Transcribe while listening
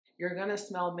you're gonna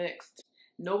smell mixed.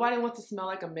 Nobody wants to smell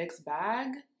like a mixed bag.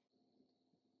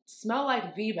 Smell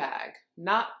like the bag,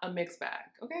 not a mixed bag,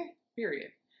 okay? Period.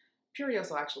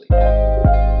 Curioso, actually.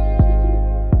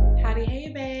 Howdy,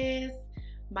 hey baes.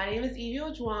 My name is Evie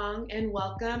and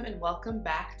welcome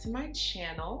back to my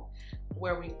channel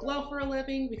where we glow for a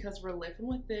living because we're living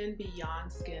within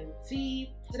beyond skin deep.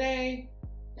 Today,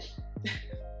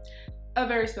 a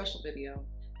very special video.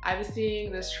 I was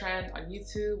seeing this trend on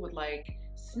YouTube with like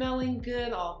smelling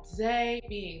good all day,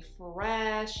 being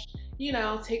fresh, you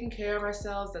know, taking care of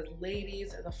ourselves as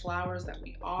ladies and the flowers that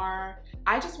we are.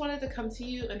 I just wanted to come to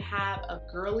you and have a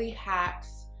girly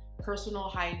hacks personal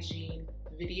hygiene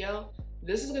video.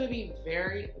 This is gonna be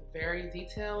very, very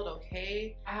detailed,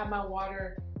 okay? I have my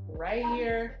water right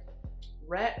here,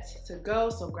 ready to go.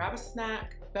 So grab a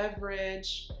snack,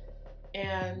 beverage,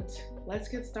 and let's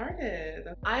get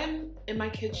started. I'm in my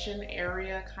kitchen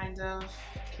area, kind of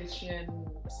kitchen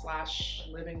slash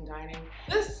living dining.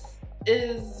 This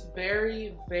is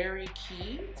very, very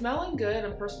key. Smelling good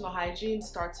and personal hygiene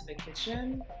starts in the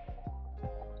kitchen.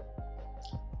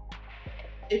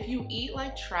 If you eat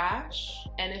like trash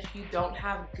and if you don't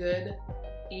have good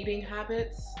eating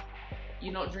habits,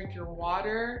 you don't drink your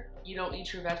water, you don't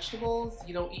eat your vegetables,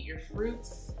 you don't eat your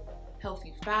fruits,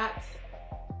 healthy fats,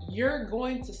 you're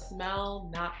going to smell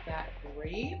not that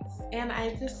great. And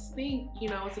I just think, you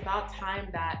know, it's about time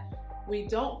that we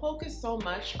don't focus so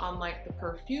much on like the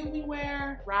perfume we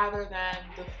wear rather than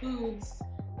the foods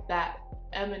that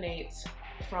emanate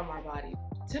from our body.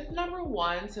 Tip number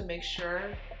one to make sure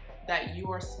that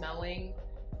you are smelling,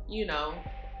 you know,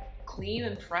 clean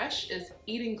and fresh is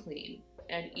eating clean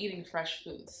and eating fresh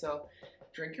foods. So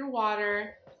drink your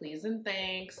water, please and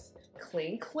thanks,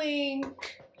 clink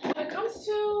clink. When it comes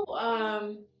to,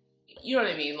 you know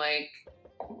what I mean, like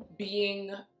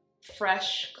being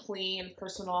fresh, clean,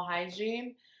 personal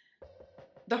hygiene,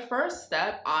 the first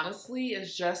step, honestly,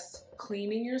 is just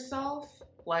cleaning yourself.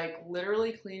 Like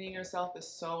literally cleaning yourself is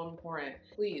so important.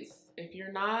 Please, if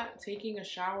you're not taking a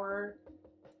shower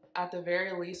at the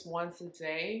very least once a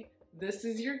day, this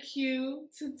is your cue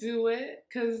to do it,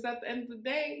 because at the end of the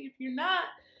day, if you're not,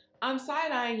 I'm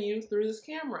side-eyeing you through this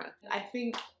camera. I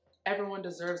think everyone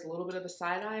deserves a little bit of a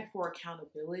side-eye for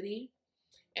accountability,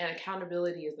 and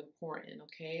accountability is important,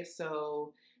 okay?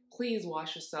 So please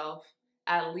wash yourself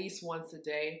at least once a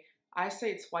day. I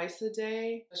say twice a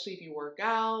day, especially if you work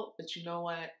out, but you know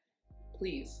what?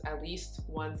 Please, at least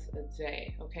once a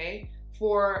day, okay?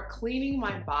 For cleaning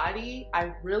my body,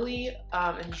 I really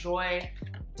enjoy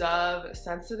Dove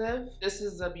Sensitive. This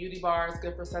is a beauty bar, it's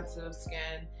good for sensitive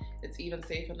skin. It's even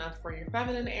safe enough for your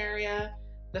feminine area.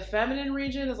 The feminine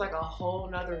region is like a whole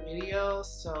nother video,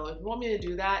 so if you want me to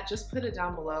do that, just put it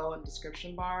down below in the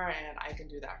description bar and I can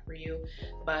do that for you.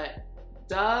 But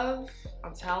Dove,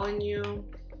 I'm telling you,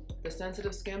 the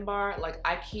sensitive skin bar, like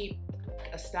I keep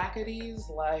a stack of these,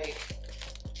 like,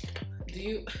 do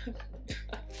you,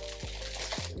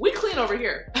 we clean over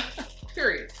here,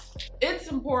 period. It's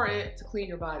important to clean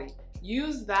your body.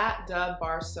 Use that Dove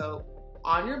bar soap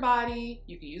on your body.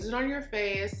 You can use it on your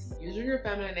face, use it in your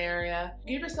feminine area.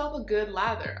 Give yourself a good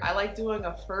lather. I like doing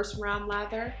a first round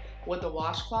lather with a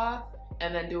washcloth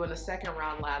and then doing a second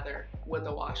round lather with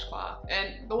a washcloth.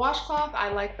 And the washcloth I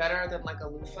like better than like a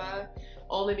loofah,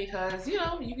 only because, you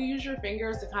know, you can use your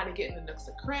fingers to kind of get in the nooks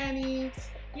and crannies,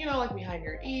 you know, like behind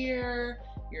your ear,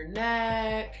 your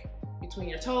neck, between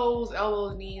your toes,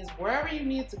 elbows, knees, wherever you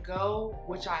need to go,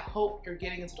 which I hope you're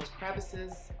getting into those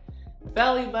crevices,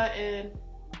 belly button.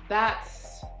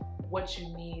 That's what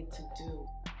you need to do.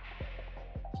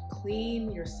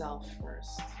 Clean yourself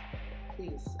first.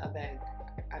 Please, I beg.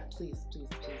 Please, please,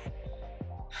 please.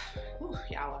 Whew,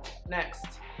 yawa. Next,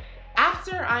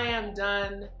 after I am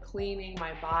done cleaning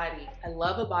my body, I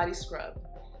love a body scrub.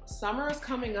 Summer is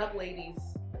coming up, ladies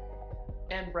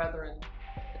and brethren.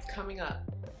 It's coming up.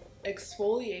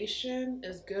 Exfoliation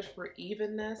is good for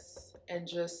evenness and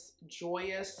just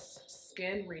joyous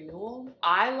skin renewal.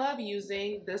 I love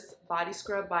using this body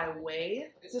scrub by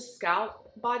Way. It's a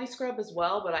scalp body scrub as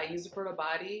well, but I use it for the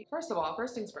body. First of all,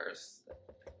 first things first.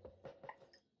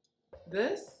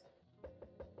 This,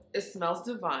 it smells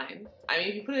divine. I mean,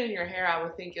 if you put it in your hair, I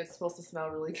would think it's supposed to smell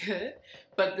really good,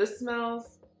 but this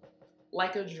smells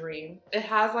like a dream. It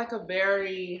has like a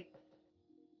very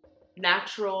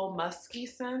natural musky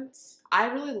scent. I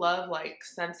really love like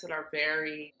scents that are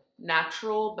very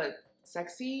natural but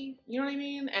sexy, you know what I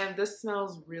mean? And this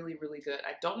smells really, really good.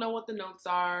 I don't know what the notes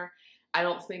are. I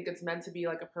don't think it's meant to be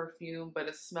like a perfume, but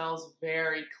it smells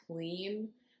very clean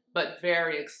but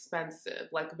very expensive,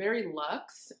 like very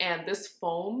luxe. And this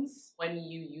foams when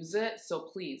you use it, so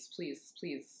please, please,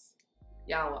 please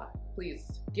Yawa,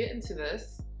 please get into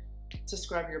this to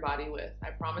scrub your body with.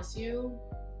 I promise you.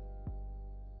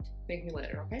 Thank me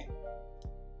later, okay?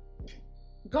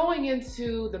 Going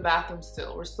into the bathroom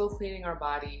still. We're still cleaning our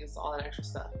bodies, all that extra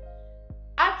stuff.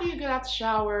 After you get out the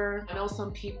shower, I know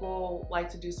some people like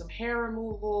to do some hair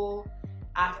removal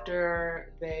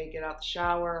after they get out the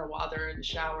shower or while they're in the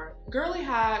shower. Girly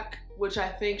hack, which I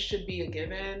think should be a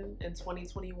given in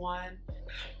 2021.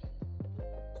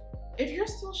 If you're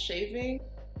still shaving,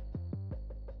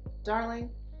 darling,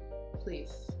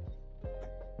 please,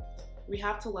 we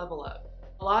have to level up.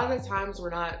 A lot of the times we're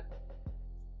not,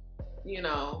 you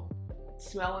know,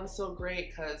 smelling so great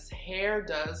because hair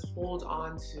does hold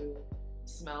on to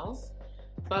smells,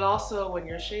 but also when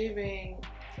you're shaving,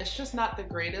 it's just not the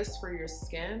greatest for your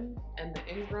skin and the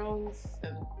ingrowns,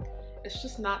 and it's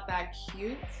just not that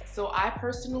cute. So I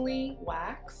personally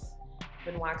wax.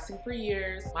 Been waxing for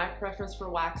years. My preference for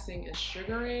waxing is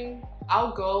sugaring.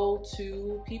 I'll go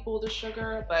to people to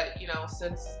sugar, but you know,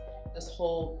 since this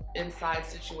whole inside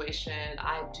situation,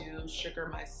 I do sugar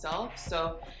myself.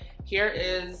 So here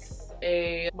is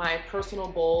my personal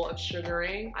bowl of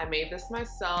sugaring. I made this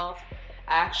myself.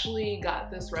 I actually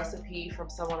got this recipe from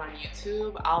someone on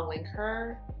YouTube. I'll link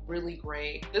her. Really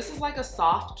great. This is like a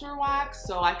softer wax,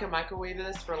 so I can microwave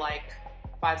this for like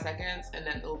 5 seconds and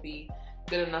then it'll be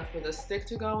good enough for the stick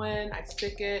to go in. I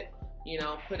stick it, you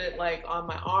know, put it like on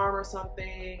my arm or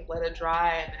something, let it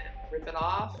dry and then rip it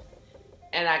off.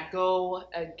 And I go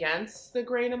against the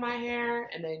grain of my hair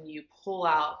and then you pull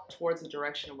out towards the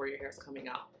direction of where your hair is coming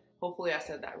out. Hopefully I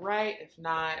said that right. If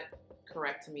not,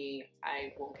 correct me.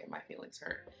 I won't get my feelings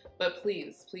hurt. But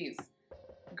please, please,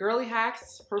 girly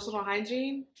hacks, personal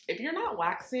hygiene. If you're not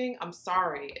waxing, I'm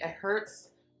sorry, it hurts,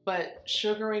 but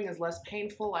sugaring is less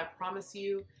painful, I promise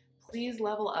you. Please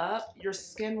level up. Your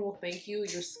skin will thank you.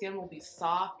 Your skin will be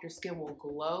soft. Your skin will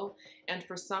glow. And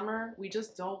for summer, we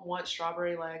just don't want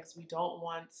strawberry legs. We don't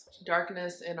want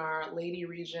darkness in our lady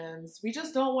regions. We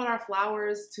just don't want our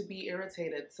flowers to be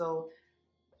irritated. So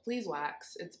please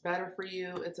wax. It's better for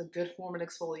you. It's a good form of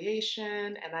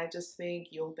exfoliation. And I just think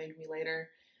you'll thank me later.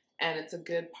 And it's a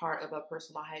good part of a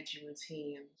personal hygiene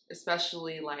routine,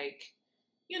 especially like,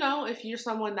 you know, if you're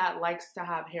someone that likes to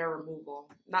have hair removal.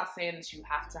 Not saying that you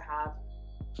have to have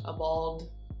a bald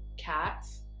cat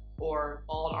or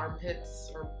bald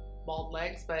armpits or bald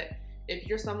legs, but if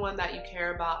you're someone that you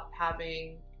care about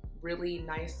having really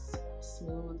nice,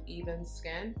 smooth, even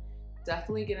skin,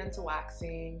 definitely get into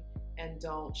waxing and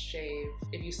don't shave.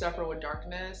 If you suffer with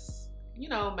darkness, you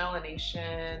know,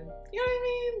 melanation, you know what I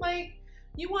mean? Like,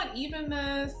 you want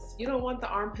evenness. You don't want the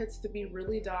armpits to be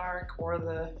really dark or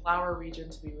the flower region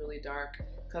to be really dark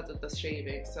because of the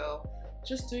shaving. So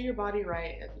just do your body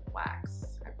right and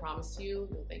wax. I promise you,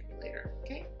 you'll thank me later,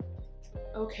 okay?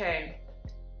 Okay,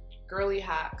 girly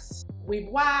hacks. We've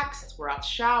waxed, we're out the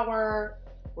shower,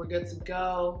 we're good to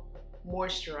go.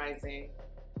 Moisturizing.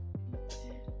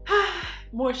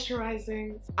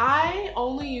 Moisturizing. I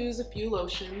only use a few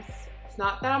lotions. It's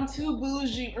not that I'm too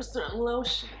bougie for certain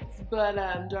lotions, but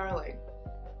darling,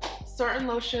 certain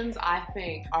lotions I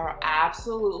think are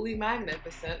absolutely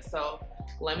magnificent. So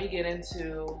let me get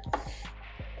into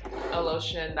a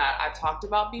lotion that I talked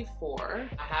about before.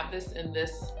 I have this in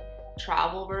this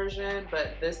travel version,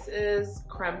 but this is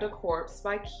Creme de Corpse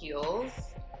by Kiehl's.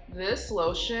 This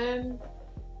lotion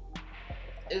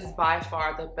is by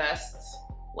far the best,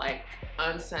 like,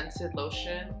 unscented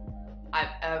lotion I've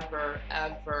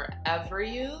ever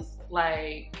used.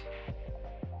 Like,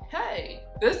 hey,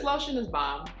 this lotion is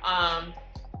bomb.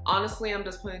 Honestly, I'm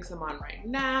just putting some on right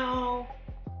now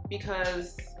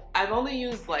because I've only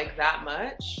used like that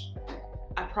much.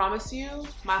 I promise you,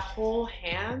 my whole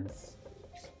hands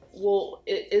will,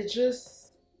 it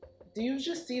just, do you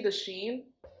just see the sheen?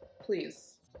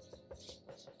 Please.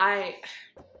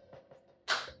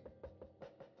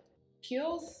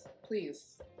 Kiehl's,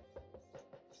 please.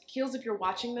 Kiehl's, if you're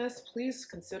watching this, please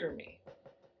consider me.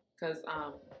 Because,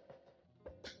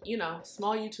 you know,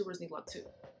 small YouTubers need love too.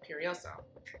 Curioso.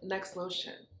 Next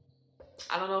lotion.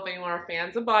 I don't know if anyone are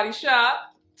fans of Body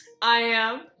Shop. I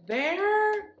am.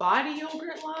 Their body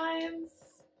yogurt lines,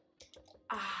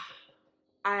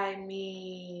 I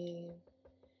mean,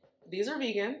 these are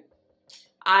vegan.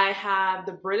 I have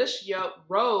the British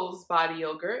Rose body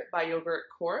yogurt by Yogurt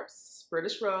Corpse,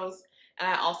 British Rose, and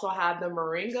I also have the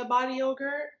Moringa body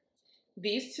yogurt.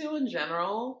 These two in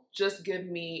general just give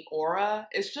me aura.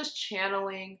 It's just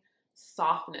channeling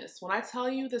softness. When I tell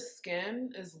you the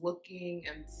skin is looking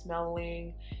and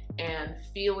smelling and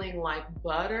feeling like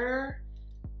butter,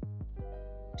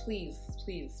 please,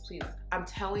 please, please, I'm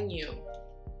telling you,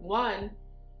 one,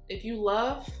 If you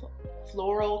love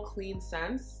floral clean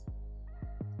scents,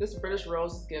 this British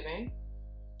Rose is giving.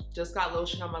 Just got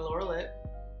lotion on my lower lip.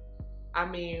 I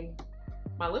mean,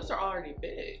 my lips are already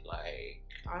big. Like,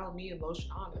 I don't need lotion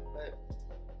on it, but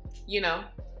you know.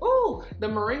 Ooh, the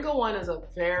Moringa one is a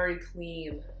very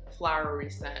clean, flowery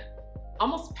scent.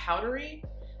 Almost powdery.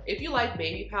 If you like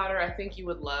baby powder, I think you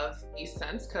would love these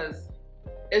scents because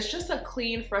it's just a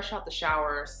clean, fresh out the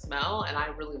shower smell, and I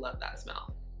really love that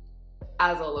smell.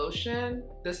 As a lotion,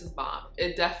 this is bomb.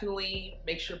 It definitely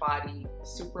makes your body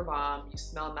super bomb. You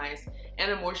smell nice, and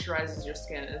it moisturizes your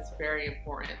skin. It's very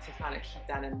important to kind of keep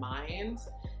that in mind,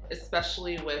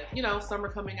 especially with, you know, summer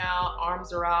coming out,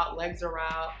 arms are out, legs are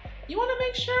out. You want to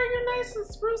make sure you're nice and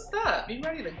spruced up. Be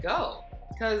ready to go,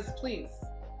 because please,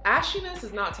 ashiness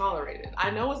is not tolerated.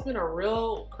 I know it's been a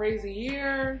real crazy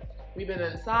year. We've been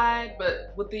inside,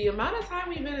 but with the amount of time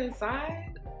we've been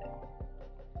inside,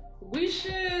 we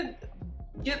should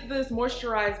get this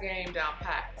moisturized game down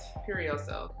packed,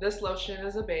 perioso. This lotion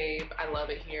is a babe. I love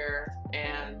it here,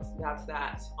 and that's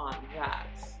that on that.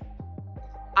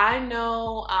 I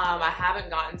know I haven't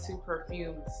gotten to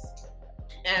perfumes,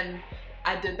 and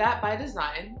I did that by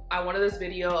design. I wanted this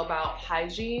video about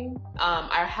Hygiene.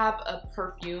 I have a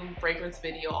perfume fragrance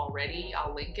video already.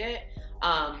 I'll link it.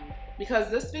 Because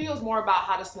this video is more about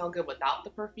how to smell good without the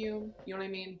perfume, you know what I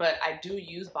mean? But I do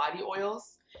use body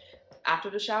oils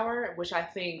after the shower, which I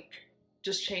think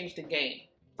just changed the game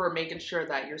for making sure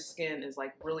that your skin is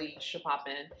like really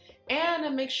shapoppin', and to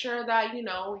make sure that, you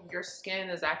know, your skin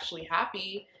is actually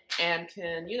happy and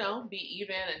can, you know, be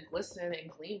even and glisten and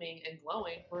gleaming and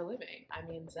glowing for a living. I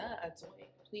mean,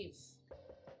 please.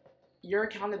 Your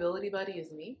accountability buddy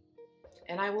is me,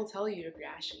 and I will tell you if you're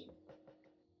ashy.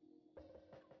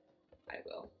 I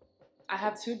will. I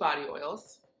have two body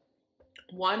oils.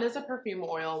 One is a perfume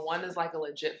oil, one is like a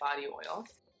legit body oil.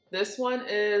 This one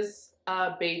is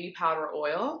a baby powder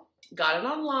oil. Got it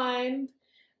online.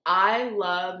 I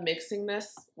love mixing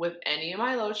this with any of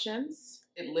my lotions.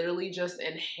 It literally just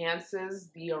enhances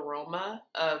the aroma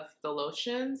of the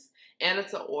lotions, and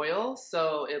it's an oil,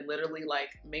 so it literally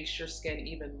like makes your skin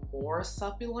even more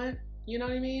succulent, you know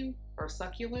what I mean? Or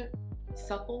succulent,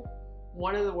 supple,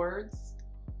 one of the words.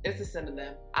 It's a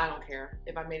synonym. I don't care.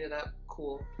 If I made it up,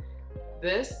 cool.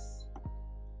 This,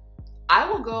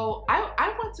 I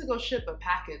went to go ship a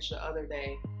package the other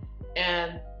day,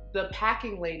 and the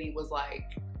packing lady was like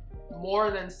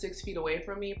more than 6 feet away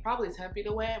from me, probably 10 feet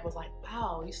away. I was like,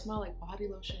 wow, you smell like body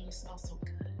lotion. You smell so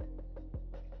good.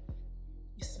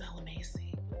 You smell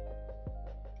amazing.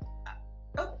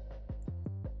 Oh,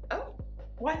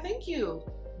 why thank you,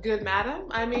 good madam.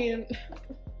 I mean,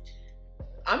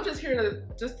 I'm just here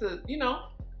to, you know,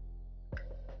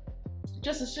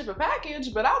 just to ship a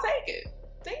package, but I'll take it.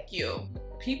 Thank you.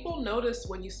 People notice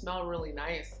when you smell really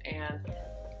nice, and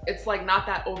it's like not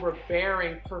that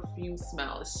overbearing perfume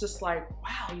smell. It's just like,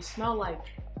 wow, you smell like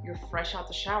you're fresh out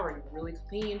the shower. You're really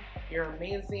clean. You're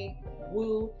amazing.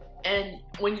 Woo. And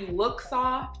when you look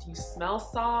soft, you smell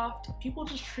soft, people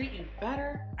just treat you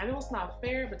better. I know it's not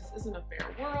fair, but this isn't a fair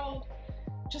world.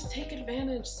 Just take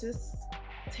advantage, sis.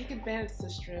 Take advantage,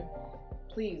 sister.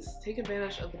 Please take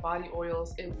advantage of the body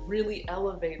oils. It really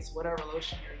elevates whatever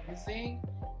lotion you're using.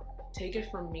 Take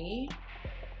it from me.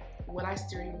 Would I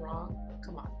steer you wrong?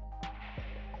 Come on.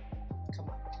 Come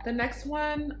on. The next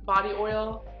one, body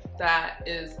oil that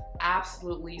is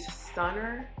absolutely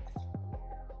stunner.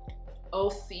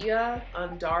 Osea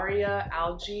Undaria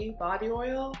Algae body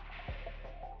oil.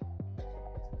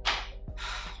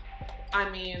 I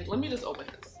mean, let me just open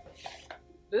this.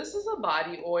 This is a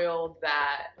body oil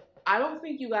that I don't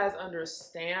think you guys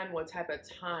understand what type of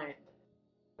time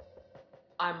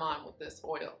I'm on with this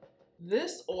oil.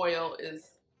 This oil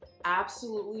is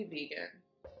absolutely vegan.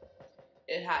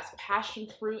 It has passion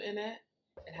fruit in it.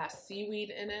 It has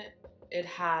seaweed in it. It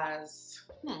has,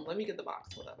 let me get the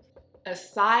box, hold up.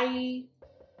 Acai,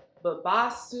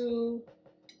 babasu,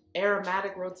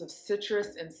 aromatic notes of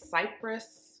citrus and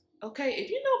cypress. Okay, if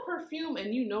you know perfume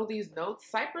and you know these notes,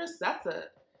 cypress, that's a,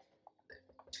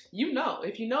 you know,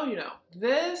 if you know, you know.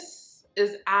 This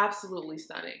is absolutely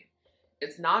stunning.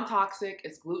 It's non-toxic,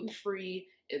 it's gluten-free,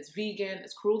 it's vegan,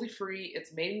 it's cruelty-free,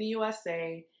 it's made in the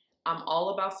USA. I'm all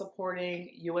about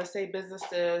supporting USA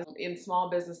businesses in small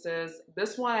businesses.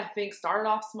 This one I think started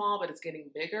off small, but it's getting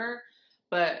bigger.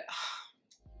 But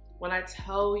when I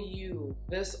tell you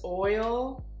this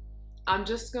oil, I'm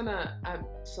just gonna,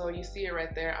 so you see it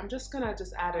right there. I'm just gonna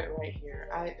just add it right here.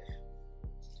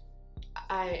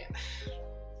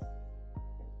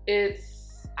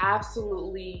 It's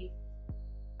absolutely,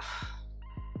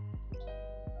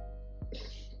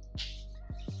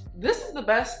 this is the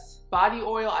best body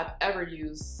oil I've ever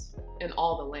used in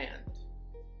all the land.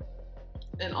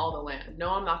 In all the land. No,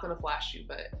 I'm not gonna flash you,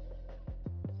 but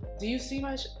do you see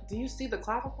the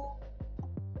clavicle?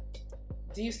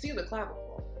 Do you see the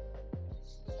clavicle?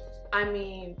 I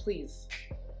mean, please.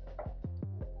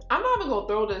 I'm not even gonna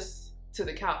throw this to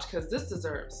the couch because this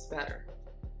deserves better.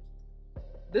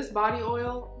 This body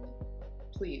oil,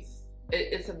 please.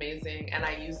 It's amazing, and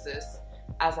I use this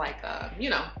as like, you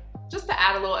know, just to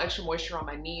add a little extra moisture on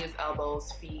my knees,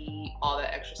 elbows, feet, all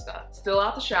that extra stuff. Still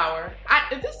out the shower.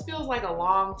 If this feels like a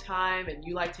long time and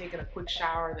you like taking a quick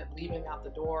shower and then leaving out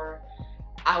the door,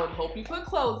 I would hope you put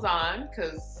clothes on,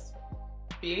 because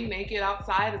being naked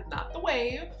outside is not the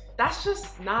wave. That's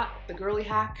just not the girly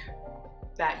hack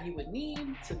that you would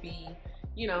need to be,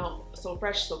 you know, so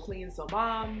fresh, so clean, so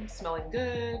bomb, smelling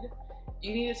good.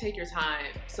 You need to take your time.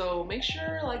 So make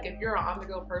sure, like, if you're an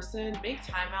on-the-go person, make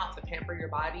time out to pamper your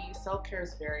body. Self-care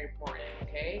is very important,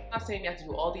 okay? I'm not saying you have to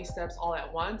do all these steps all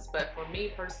at once, but for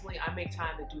me personally, I make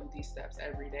time to do these steps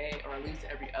every day, or at least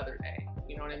every other day.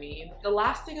 You know what I mean? The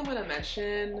last thing I'm gonna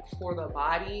mention for the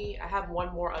body, I have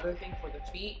one more other thing for the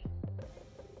feet.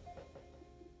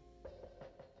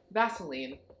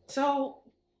 Vaseline. So,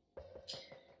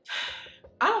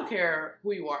 I don't care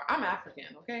who you are. I'm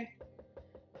African, okay?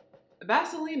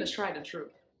 Vaseline is tried and true.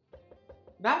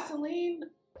 Vaseline,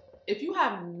 if you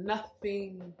have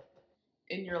nothing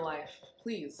in your life,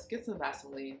 please get some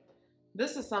Vaseline.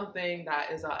 This is something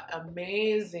that is an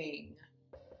amazing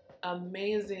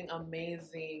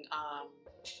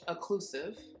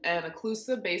occlusive. And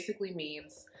occlusive basically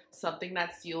means something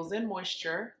that seals in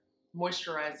moisture,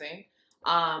 moisturizing.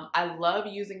 I love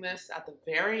using this at the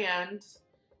very end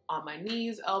on my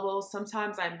knees, elbows.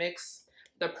 Sometimes I mix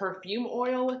the perfume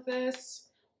oil with this,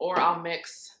 or I'll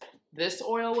mix this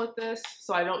oil with this,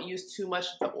 so I don't use too much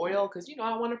of the oil, because, you know,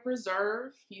 I want to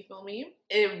preserve, you feel me?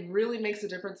 It really makes a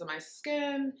difference in my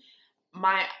skin.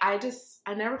 I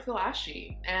never feel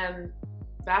ashy, and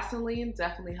Vaseline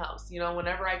definitely helps. You know,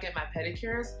 whenever I get my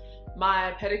pedicurist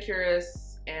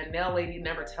and nail lady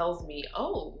never tells me,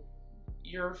 oh,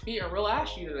 your feet are real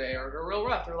ashy today, or they're real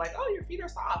rough. They're like, oh, your feet are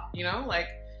soft, you know? Like,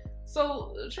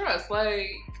 so trust, like,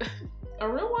 a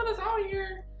real one is out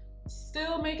here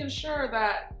still making sure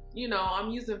that, you know, I'm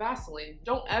using Vaseline.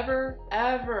 Don't ever,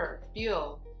 ever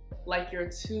feel like you're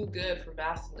too good for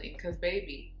Vaseline, because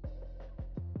baby,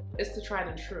 it's the tried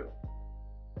and true.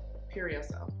 Period.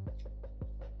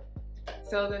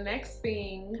 So the next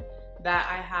thing that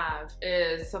I have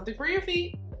is something for your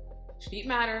feet. Feet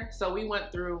matter. So we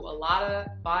went through a lot of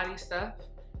body stuff,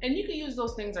 and you can use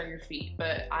those things on your feet,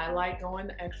 but I like going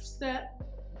the extra step.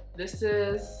 This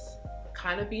is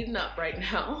kind of beaten up right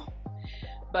now,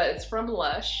 but it's from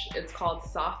Lush. It's called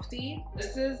Softy.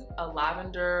 This is a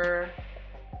lavender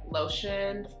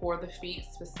lotion for the feet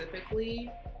specifically.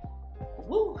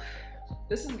 Woo,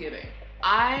 this is giving.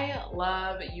 I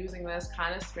love using this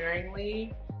kind of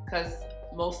sparingly, because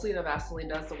mostly the Vaseline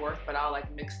does the work, but I'll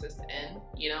like mix this in,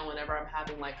 you know, whenever I'm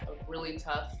having like a really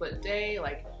tough foot day,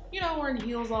 like, you know, wearing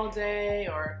heels all day,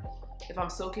 or if I'm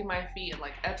soaking my feet in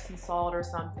like Epsom salt or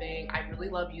something. I really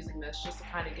love using this just to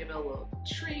kind of give it a little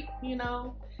treat, you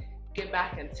know, get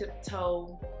back in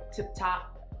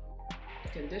tip-top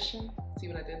condition. See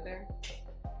what I did there?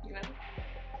 You know?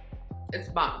 It's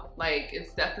bomb. Like,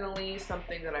 it's definitely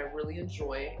something that I really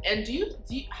enjoy. And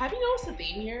have you noticed a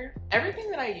theme here? Everything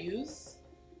that I use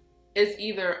is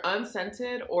either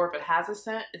unscented, or if it has a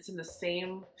scent, it's in the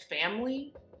same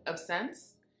family of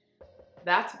scents.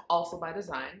 That's also by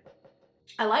design.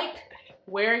 I like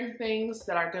wearing things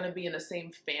that are gonna be in the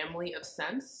same family of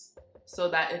scents, so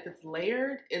that if it's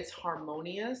layered, it's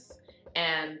harmonious,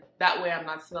 and that way I'm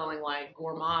not smelling like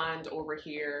gourmand over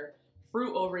here,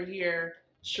 fruit over here,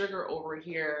 sugar over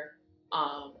here,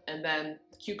 and then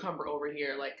cucumber over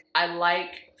here. Like, I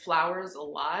like flowers a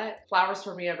lot. Flowers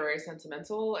for me are very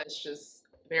sentimental. It's just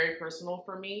very personal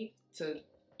for me to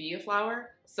be a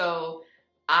flower. So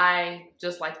I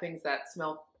just like things that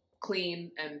smell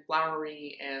clean and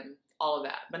flowery and all of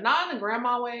that, but not in a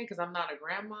grandma way, because I'm not a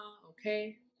grandma,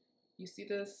 okay? You see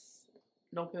this?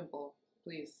 No pimple,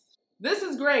 please. This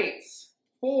is great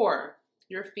for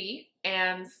your feet,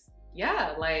 and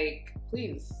yeah, like,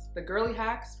 please, the girly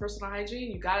hacks, personal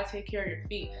hygiene, you gotta take care of your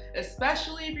feet,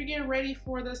 especially if you're getting ready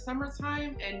for the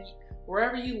summertime and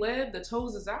wherever you live, the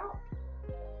toes is out.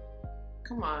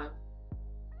 Come on.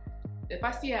 If I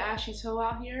see an ashy toe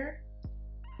out here,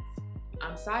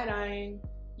 I'm side-eyeing.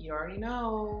 You already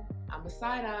know, I'm a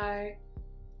side-eye.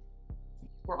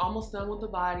 We're almost done with the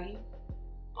body.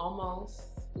 Almost.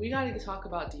 We gotta talk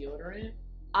about deodorant.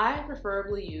 I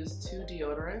preferably use 2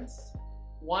 deodorants.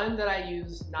 One that I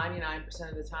use 99%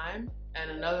 of the time,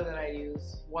 and another that I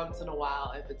use once in a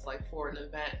while if it's like for an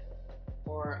event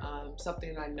or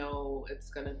something that I know it's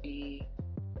gonna be,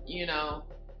 you know,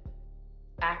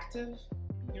 active.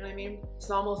 You know what I mean?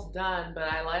 It's almost done, but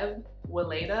I love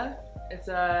Weleda. It's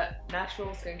a natural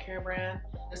skincare brand.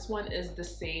 This one is the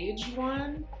sage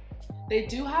one. They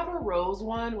do have a rose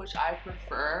one, which I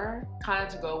prefer, kind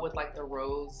of to go with like the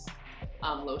rose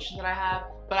lotion that I have.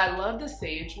 But I love the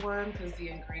sage one because the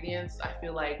ingredients I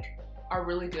feel like are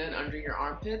really good under your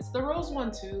armpits. The rose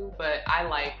one too, but I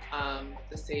like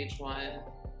the sage one.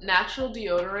 Natural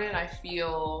deodorant, I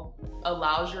feel,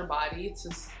 allows your body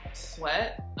to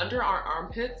sweat. Under our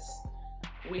armpits,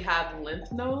 we have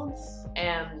lymph nodes,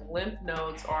 and lymph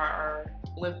nodes are our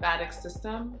lymphatic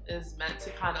system, is meant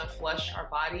to kind of flush our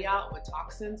body out with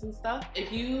toxins and stuff.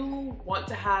 If you want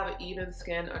to have even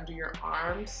skin under your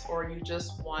arms, or you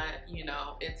just want, you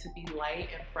know, it to be light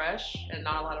and fresh and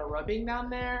not a lot of rubbing down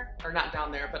there, or not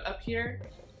down there, but up here,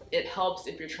 it helps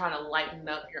if you're trying to lighten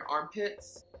up your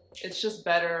armpits. It's just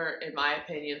better, in my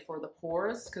opinion, for the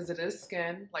pores, because it is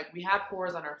skin. Like, we have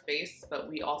pores on our face, but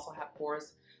we also have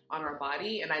pores on our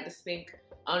body, and I just think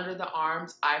under the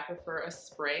arms, I prefer a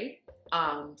spray.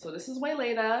 So this is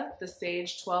Weleda, the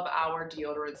Sage 12-Hour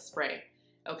Deodorant Spray.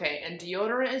 Okay, and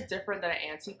deodorant is different than an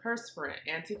antiperspirant.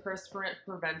 Antiperspirant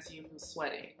prevents you from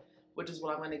sweating, which is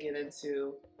what I'm going to get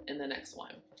into in the next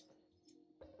one.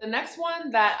 The next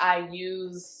one that I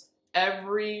use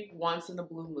every once in a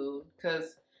blue moon,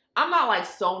 because I'm not like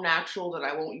so natural that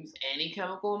I won't use any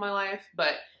chemical in my life,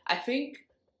 but I think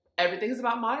everything's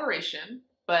about moderation.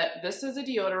 But this is a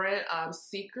deodorant,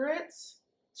 Secret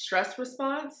Stress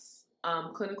Response,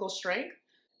 Clinical Strength.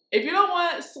 If you don't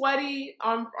want sweaty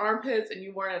armpits and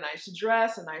you wear a nice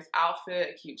dress, a nice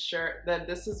outfit, a cute shirt, then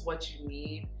this is what you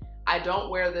need. I don't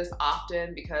wear this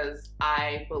often because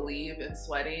I believe in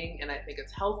sweating and I think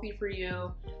it's healthy for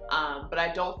you, but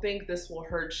I don't think this will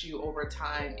hurt you over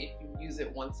time if you use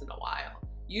it once in a while.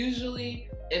 Usually,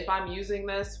 if I'm using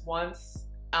this once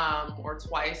or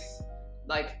twice,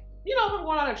 like, you know, if I'm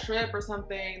going on a trip or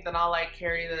something, then I'll like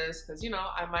carry this because, you know,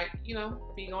 I might, you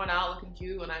know, be going out looking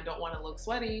cute and I don't want to look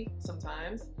sweaty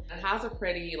sometimes. It has a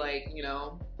pretty, like, you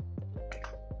know,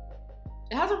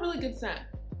 it has a really good scent.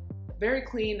 Very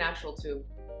clean, natural too.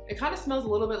 It kind of smells a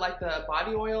little bit like the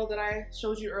body oil that I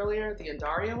showed you earlier, the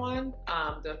Andaria one,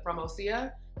 from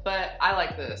Osea, but I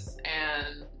like this,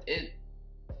 and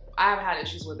I haven't had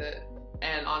issues with it.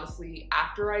 And honestly,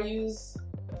 after I use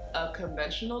a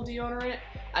conventional deodorant,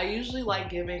 I usually like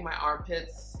giving my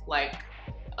armpits like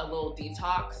a little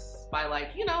detox by, like,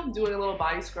 you know, doing a little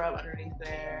body scrub underneath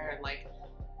there and, like,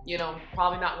 you know,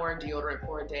 probably not wearing deodorant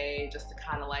for a day just to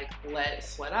kind of like let it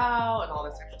sweat out and all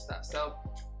this extra stuff. So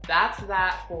that's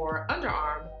that for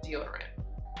underarm deodorant.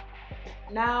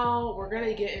 Now we're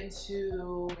gonna get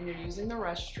into when you're using the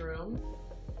restroom.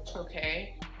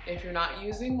 Okay, if you're not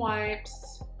using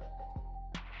wipes,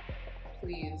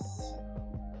 please,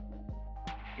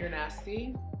 you're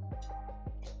nasty.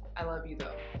 I love you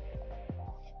though,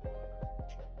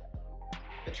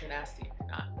 but you're nasty if you're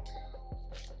not.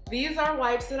 These are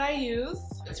wipes that I use.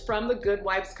 It's from the Good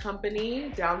Wipes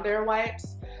company, Down There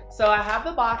Wipes. So I have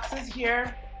the boxes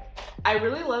here. I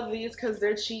really love these because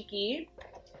they're cheeky.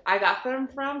 I got them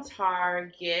from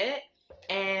Target,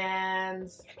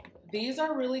 and these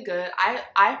are really good.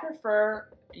 I prefer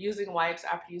using wipes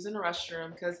after using the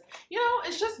restroom because, you know,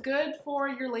 it's just good for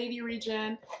your lady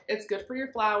region. It's good for your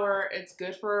flower. It's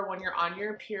good for when you're on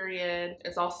your period.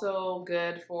 It's also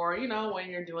good for, you know, when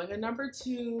you're doing a number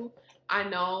 2. I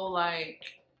know, like,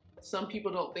 some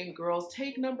people don't think girls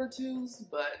take number 2s,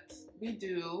 but we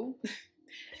do.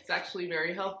 It's actually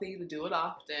very healthy to do it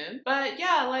often. But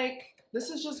yeah, like, this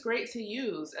is just great to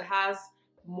use. It has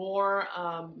more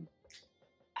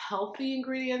healthy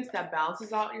ingredients that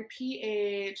balances out your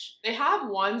pH. They have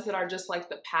ones that are just like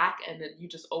the pack and then you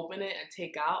just open it and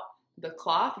take out the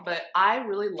cloth, but I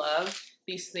really love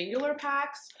these singular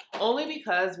packs only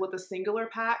because with the singular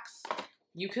packs,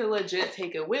 you can legit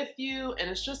take it with you and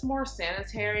it's just more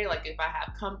sanitary. Like if I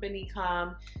have company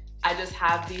come, I just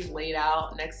have these laid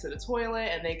out next to the toilet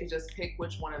and they could just pick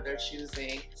which one of their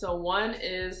choosing. So one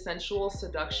is Sensual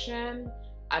Seduction.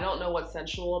 I don't know what's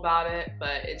sensual about it,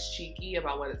 but it's cheeky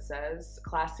about what it says.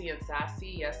 Classy and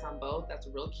sassy, yes, on both. That's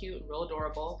real cute and real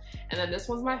adorable. And then this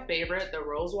one's my favorite, the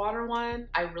rose water one.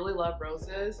 I really love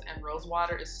roses, and rose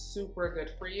water is super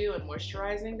good for you and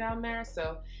moisturizing down there.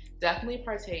 So definitely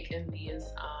partake in these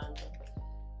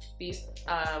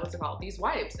what's it called? These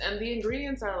wipes. And the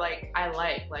ingredients are like, I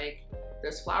like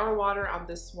There's flower water on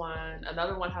this one.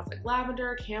 Another one has like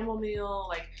lavender, chamomile,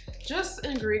 like just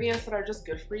ingredients that are just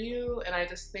good for you. And I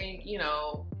just think, you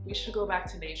know, we should go back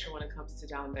to nature when it comes to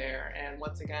down there. And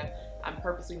once again, I'm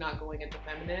purposely not going into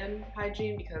feminine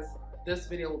hygiene because this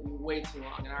video will be way too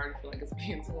long and I already feel like it's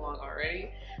being too long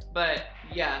already. But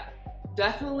yeah,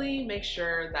 definitely make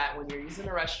sure that when you're using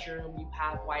the restroom, you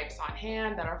have wipes on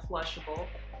hand that are flushable.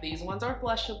 These ones are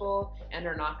flushable and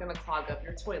they're not gonna clog up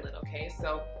your toilet, okay?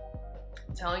 So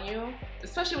I'm telling you,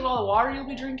 especially with all the water you'll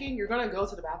be drinking, you're gonna go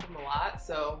to the bathroom a lot.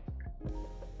 So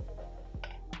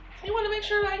you wanna make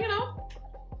sure that, you know,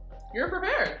 you're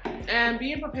prepared. And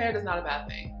being prepared is not a bad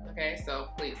thing, okay? So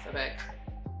please, I beg,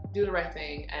 do the right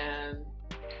thing and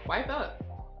wipe up.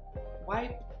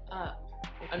 Wipe up.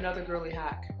 Another girly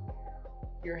hack,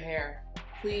 your hair.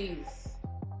 Please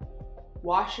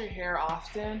wash your hair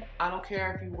often. I don't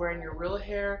care if you're wearing your real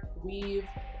hair, weave,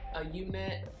 a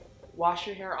unit, wash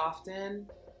your hair often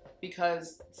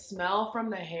because smell from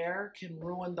the hair can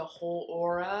ruin the whole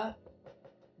aura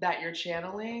that you're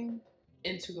channeling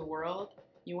into the world.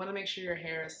 You want to make sure your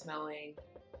hair is smelling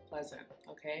pleasant,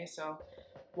 okay? So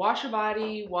wash your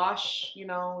body, wash, you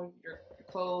know, your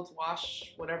clothes,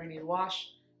 wash whatever you need to wash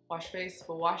face,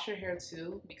 but wash your hair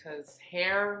too because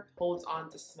hair holds on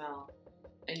to smell.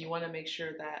 And you want to make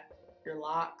sure that your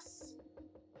locks,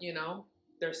 you know,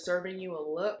 they're serving you a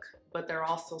look, but they're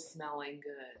also smelling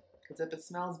good. Because if it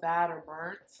smells bad or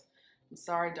burnt, I'm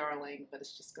sorry, darling, but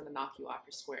it's just going to knock you off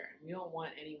your square. You don't want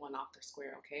anyone off their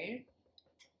square, okay?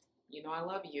 You know I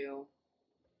love you,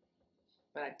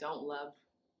 but I don't love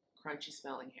crunchy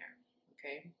smelling hair,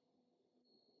 okay?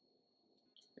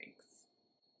 Thanks.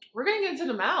 We're going to get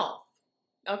into the mouth,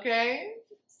 okay?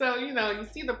 So, you know, you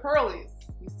see the pearlies.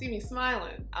 You see me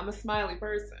smiling. I'm a smiley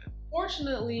person.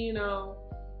 Fortunately, you know,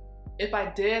 if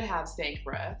I did have stank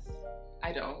breath,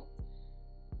 I don't.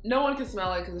 No one can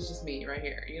smell it because it's just me right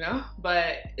here, you know?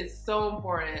 But it's so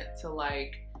important to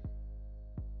like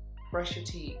brush your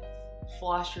teeth,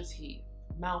 floss your teeth,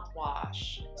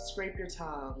 mouthwash, scrape your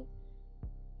tongue.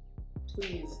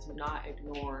 Please do not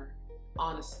ignore,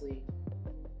 honestly.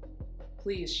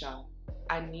 Please, Sha,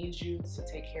 I need you to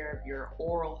take care of your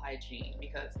oral hygiene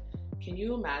because can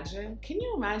you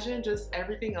imagine just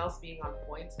everything else being on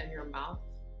points and your mouth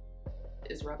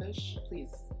is rubbish?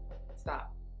 Please,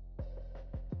 stop.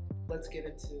 Let's get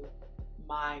into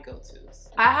my go-tos.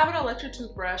 I have an electric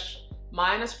toothbrush.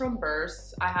 Mine is from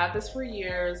Burst. I had this for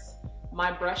years.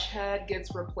 My brush head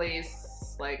gets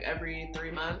replaced like every 3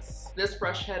 months. This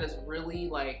brush head is really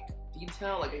like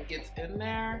detailed, like it gets in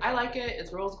there. I like it,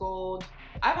 it's rose gold.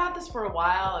 I've had this for a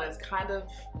while and it's kind of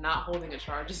not holding a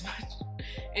charge as much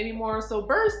anymore. So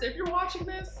Burst, if you're watching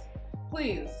this,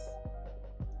 please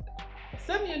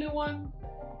send me a new one.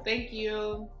 Thank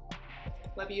you,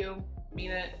 love you,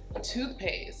 mean it.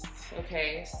 Toothpaste,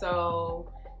 okay,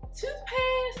 so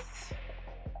toothpaste,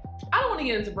 I don't want to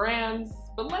get into brands,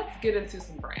 but let's get into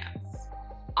some brands.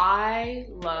 I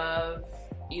love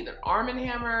either Arm &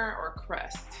 Hammer or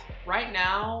Crest. Right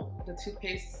now, the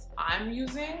toothpaste I'm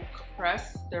using,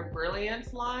 Crest, their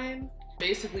Brilliance line,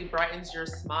 basically brightens your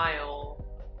smile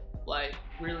like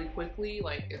really quickly.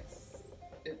 Like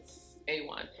it's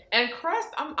A1. And Crest,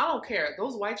 I don't care.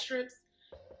 Those white strips,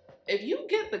 if you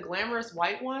get the Glamorous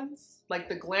White ones, like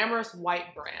the Glamorous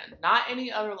White brand, not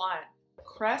any other line,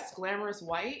 Crest Glamorous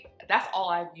White, that's all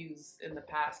I've used in the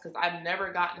past because I've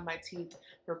never gotten my teeth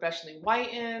professionally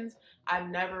whitened. I've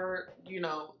never, you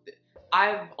know,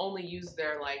 I've only used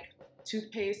their like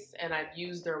toothpaste and I've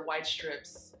used their white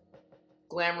strips,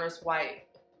 Glamorous White,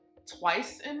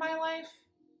 twice in my life.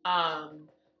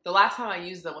 The last time I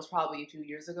used them was probably a few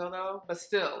years ago though, but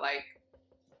still, like,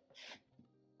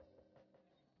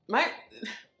 I'm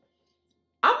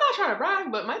not trying to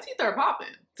brag, but my teeth are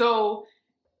popping. So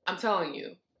I'm telling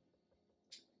you,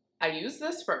 I use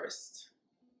this first,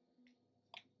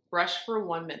 brush for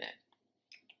 1 minute,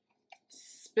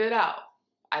 spit out.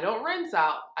 I don't rinse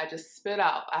out, I just spit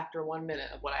out after 1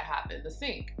 minute of what I have in the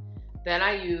sink. Then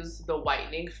I use the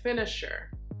whitening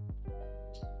finisher.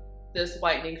 This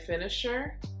whitening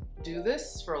finisher, do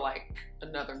this for like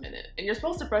another minute. And you're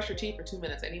supposed to brush your teeth for 2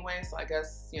 minutes anyway, so I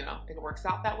guess, you know, it works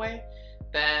out that way.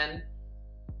 Then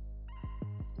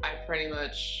I pretty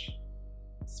much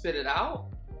spit it out.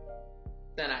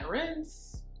 Then I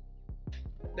rinse.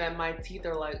 Then my teeth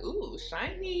are like, ooh,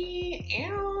 shiny,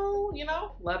 ew, you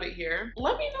know, love it here.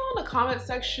 Let me know in the comment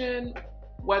section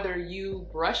whether you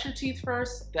brush your teeth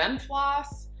first, then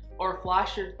floss, or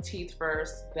floss your teeth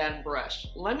first, then brush.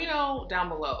 Let me know down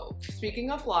below. Speaking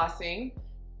of flossing,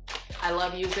 I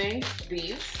love using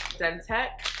these Dentec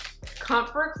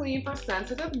Comfort Clean for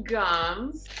sensitive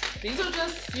gums. These are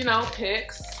just, you know,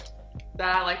 picks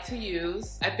that I like to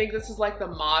use. I think this is like the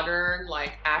modern,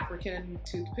 like African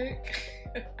toothpick.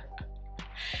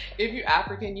 If you're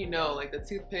African, you know, like the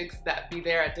toothpicks that be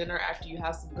there at dinner after you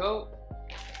have some goat.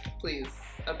 Please,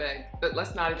 I beg. But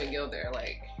let's not even go there.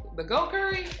 Like the goat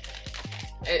curry,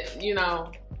 you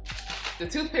know, the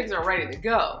toothpicks are ready to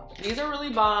go. These are really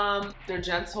bomb. They're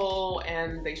gentle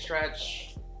and they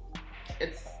stretch.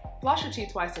 It's floss your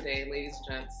teeth twice a day, ladies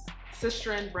and gents.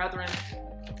 Sistren, brethren,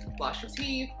 floss your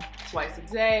teeth twice a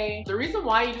day. The reason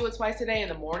why you do it twice a day in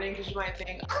the morning, because you might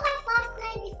think, oh, I flossed the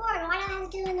night before, why do I have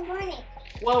to do it in the morning?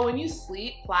 Well, when you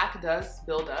sleep, plaque does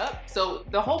build up. So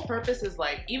the whole purpose is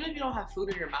like, even if you don't have food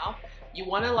in your mouth, you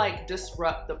want to like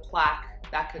disrupt the plaque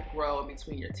that could grow in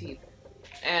between your teeth.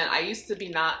 And I used to be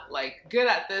not like good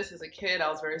at this as a kid. I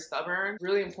was very stubborn.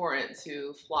 Really important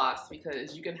to floss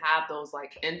because you can have those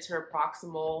like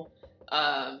interproximal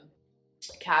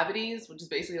cavities, which is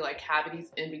basically like cavities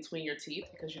in between your teeth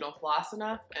because you don't floss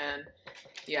enough. And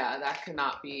yeah, that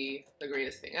cannot be the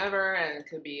greatest thing ever, and it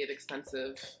could be an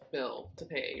expensive bill to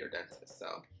pay your dentist.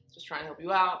 So just trying to help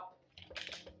you out.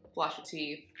 Floss your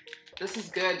teeth. This is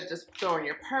good to just throw in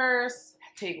your purse,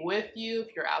 take with you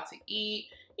if you're out to eat.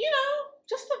 You know,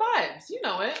 just the vibes, you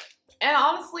know it. And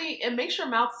honestly, it makes your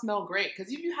mouth smell great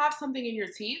because if you have something in your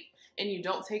teeth and you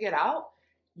don't take it out,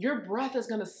 your breath is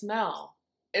gonna smell.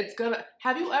 It's gonna,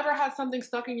 have you ever had something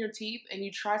stuck in your teeth and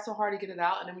you try so hard to get it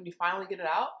out, and then when you finally get it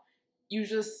out, you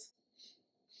just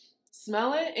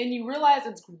smell it and you realize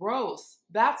it's gross?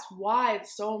 That's why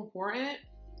it's so important.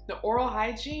 The oral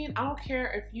hygiene, I don't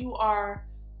care if you are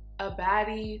a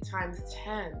baddie times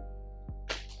 10.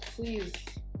 Please,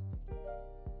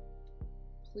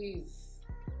 please,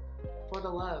 for the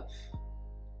love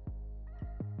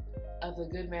of the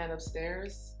good man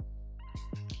upstairs,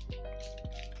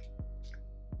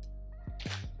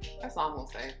 that's all I'm gonna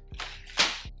say.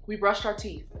 We brushed our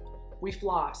teeth. We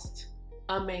flossed.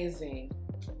 Amazing.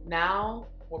 Now,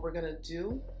 what we're gonna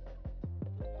do,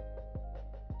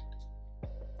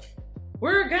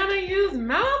 we're gonna use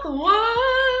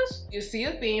mouthwash. You see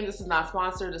a theme. This is not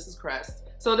sponsored. This is Crest.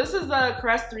 So this is the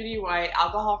Crest 3D White,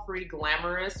 alcohol-free,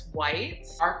 glamorous white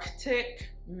Arctic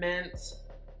mint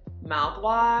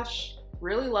mouthwash.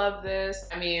 Really love this.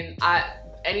 I mean,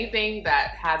 anything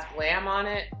that has glam on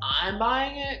it, I'm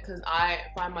buying it because I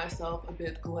find myself a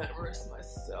bit glamorous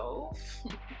myself.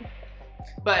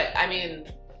 But I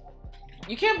mean,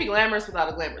 you can't be glamorous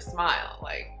without a glamorous smile.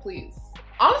 Like, please.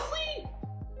 Honestly,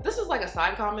 this is like a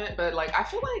side comment, but like, I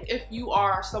feel like if you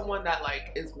are someone that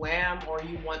like is glam or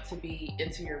you want to be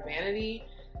into your vanity,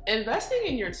 investing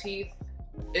in your teeth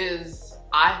is,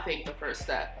 I think, the first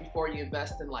step before you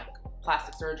invest in like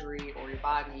plastic surgery or your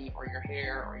body or your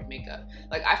hair or your makeup.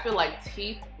 Like, I feel like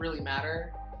teeth really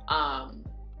matter.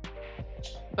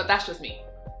 But that's just me.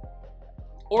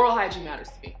 Oral hygiene matters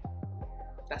to me.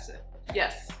 That's it.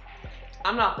 Yes.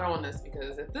 I'm not throwing this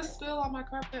because if this spill on my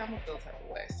carpet, I'm gonna feel the type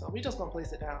of way. So we just gonna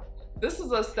place it down. This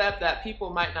is a step that people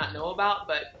might not know about,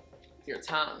 but your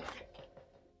tongue.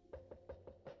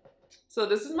 So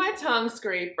this is my tongue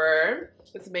scraper.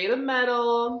 It's made of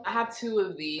metal. I have 2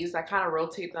 of these. I kind of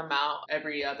rotate them out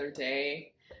every other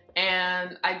day.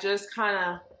 And I just kind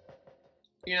of,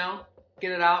 you know,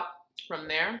 get it out from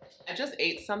there. I just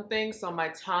ate something, so my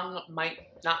tongue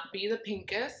might not be the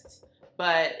pinkest,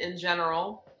 but in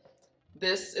general,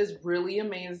 this is really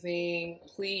amazing.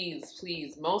 Please,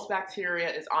 please, most bacteria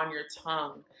is on your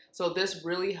tongue. So this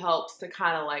really helps to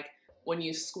kind of like, when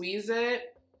you squeeze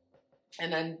it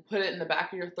and then put it in the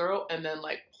back of your throat and then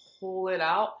like pull it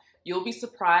out, you'll be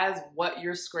surprised what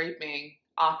you're scraping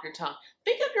off your tongue.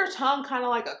 Think of your tongue kind of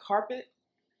like a carpet,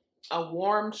 a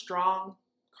warm, strong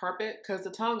carpet, because the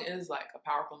tongue is like a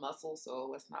powerful muscle, so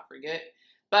let's not forget.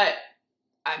 But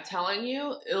I'm telling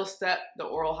you, it'll step the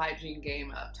oral hygiene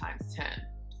game up times 10,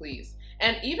 please.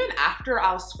 And even after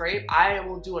I'll scrape, I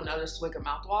will do another swig of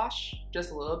mouthwash, just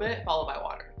a little bit, followed by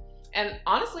water. And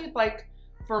honestly, like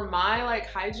for my like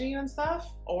hygiene and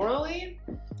stuff, orally,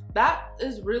 that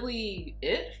is really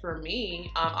it for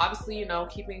me. Obviously, you know,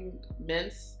 keeping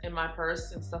mints in my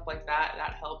purse and stuff like that,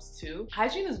 that helps too.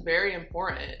 Hygiene is very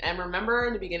important. And remember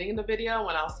in the beginning of the video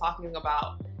when I was talking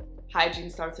about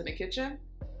hygiene starts in the kitchen?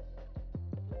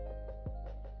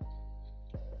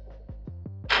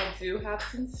 I do have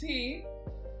some tea.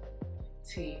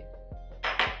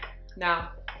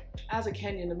 Now, as a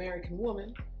Kenyan American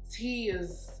woman, tea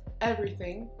is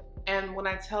everything. And when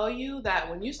I tell you that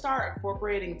when you start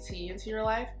incorporating tea into your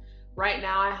life, right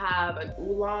now I have an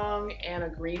oolong and a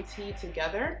green tea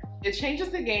together. It changes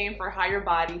the game for how your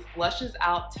body flushes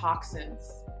out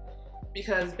toxins.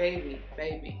 Because baby,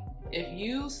 if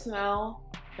you smell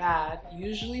bad,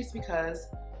 usually it's because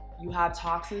you have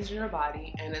toxins in your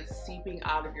body and it's seeping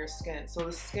out of your skin. So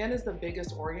the skin is the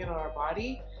biggest organ of our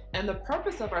body, and the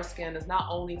purpose of our skin is not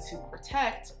only to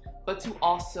protect, but to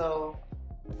also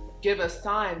give us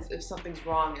signs if something's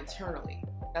wrong internally.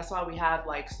 That's why we have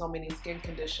like so many skin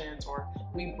conditions, or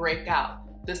we break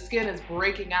out. The skin is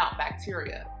breaking out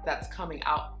bacteria that's coming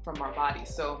out from our body.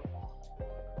 So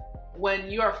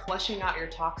when you are flushing out your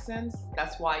toxins,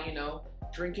 that's why, you know,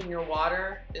 drinking your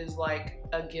water is like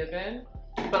a given.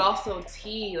 But also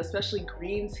tea, especially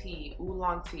green tea,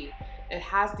 oolong tea, it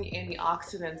has the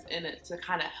antioxidants in it to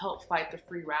kind of help fight the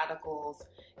free radicals.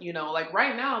 You know, like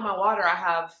right now in my water, I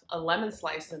have a lemon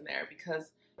slice in there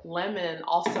because lemon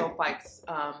also fights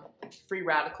free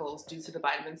radicals due to the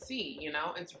vitamin C. You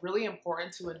know, it's really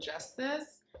important to ingest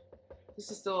this.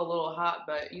 This is still a little hot,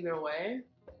 but either way.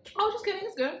 Oh, just kidding,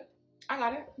 it's good. I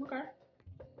got it, okay.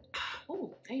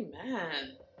 Oh,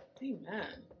 amen,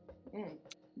 amen.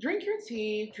 Drink your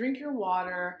tea, drink your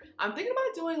water. I'm thinking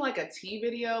about doing like a tea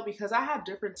video because I have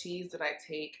different teas that I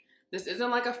take. This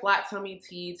isn't like a flat tummy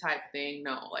tea type thing.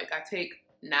 No, like I take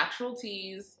natural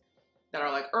teas that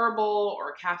are like herbal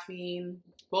or caffeine.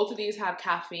 Both of these have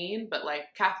caffeine, but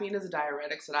like caffeine is a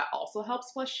diuretic, so that also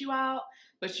helps flush you out.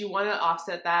 But you want to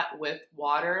offset that with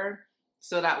water,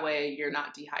 so that way you're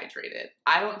not dehydrated.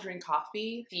 I don't drink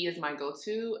coffee. Tea is my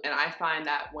go-to, and I find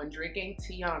that when drinking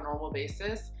tea on a normal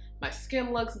basis, my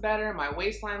skin looks better, my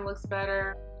waistline looks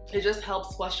better. It just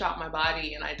helps flush out my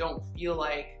body, and I don't feel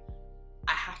like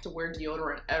I have to wear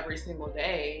deodorant every single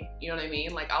day. You know what I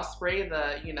mean? Like I'll spray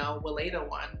the, you know, Weleda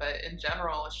one, but in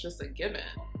general, it's just a given.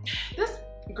 This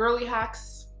Girly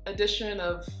Hacks edition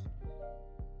of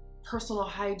personal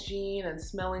hygiene and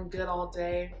smelling good all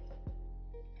day.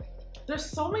 There's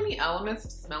so many elements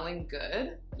of smelling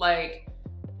good. Like,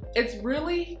 it's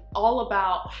really all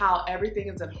about how everything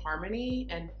is in harmony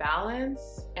and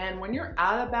balance. And when you're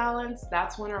out of balance,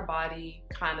 that's when our body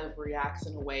kind of reacts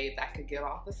in a way that could give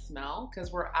off a smell,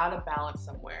 because we're out of balance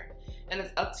somewhere. And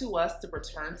it's up to us to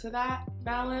return to that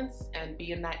balance and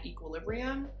be in that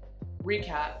equilibrium.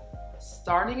 Recap,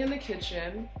 starting in the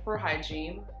kitchen for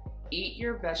hygiene, eat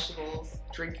your vegetables,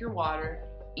 drink your water,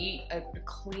 eat a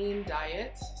clean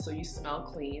diet so you smell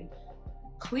clean,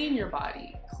 clean your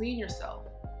body, clean yourself,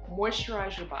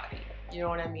 moisturize your body, you know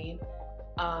what I mean?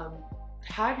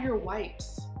 Have your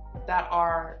wipes that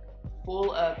are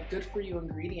full of good for you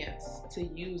ingredients to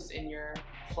use in your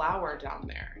flour down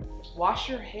there. Wash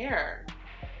your hair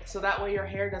so that way your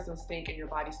hair doesn't stink and your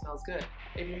body smells good.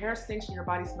 If your hair stinks and your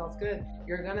body smells good,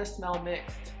 you're gonna smell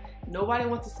mixed. Nobody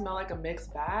wants to smell like a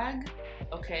mixed bag,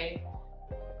 okay?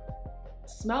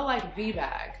 Smell like the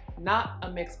bag, not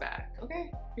a mixed bag,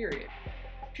 okay? Period.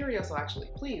 Curioso, actually,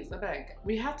 please, I beg.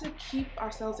 We have to keep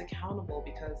ourselves accountable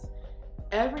because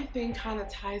everything kind of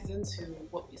ties into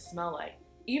what we smell like.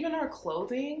 Even our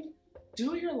clothing,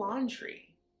 do your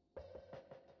laundry.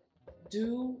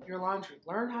 Do your laundry.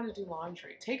 Learn how to do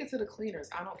laundry. Take it to the cleaners,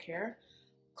 I don't care.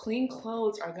 Clean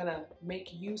clothes are gonna make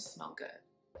you smell good.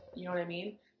 You know what I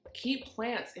mean? Keep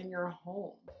plants in your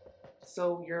home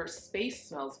so your space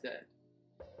smells good.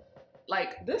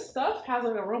 Like, this stuff has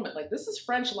an aroma. Like, this is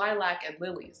French lilac and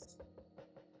lilies.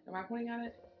 Am I pointing at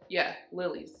it? Yeah,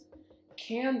 lilies.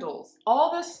 Candles.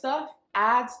 All this stuff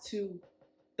adds to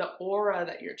the aura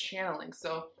that you're channeling.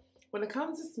 So when it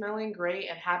comes to smelling great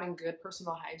and having good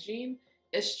personal hygiene,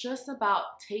 it's just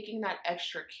about taking that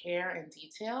extra care and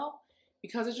detail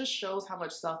because it just shows how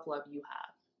much self-love you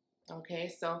have. Okay,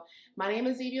 so my name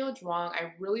is Evie.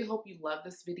 I really hope you love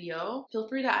this video. Feel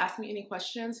free to ask me any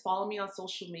questions. Follow me on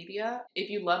social media. If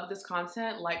you love this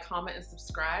content, like, comment, and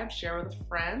subscribe. Share with a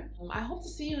friend. I hope to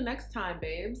see you next time,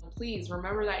 babes. Please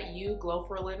remember that you glow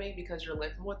for a living because you're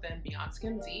living within beyond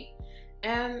skin deep.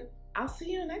 And I'll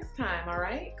see you next time, all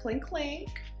right? Clink, clink.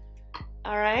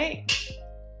 All right?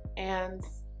 And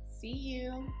see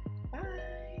you.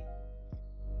 Bye.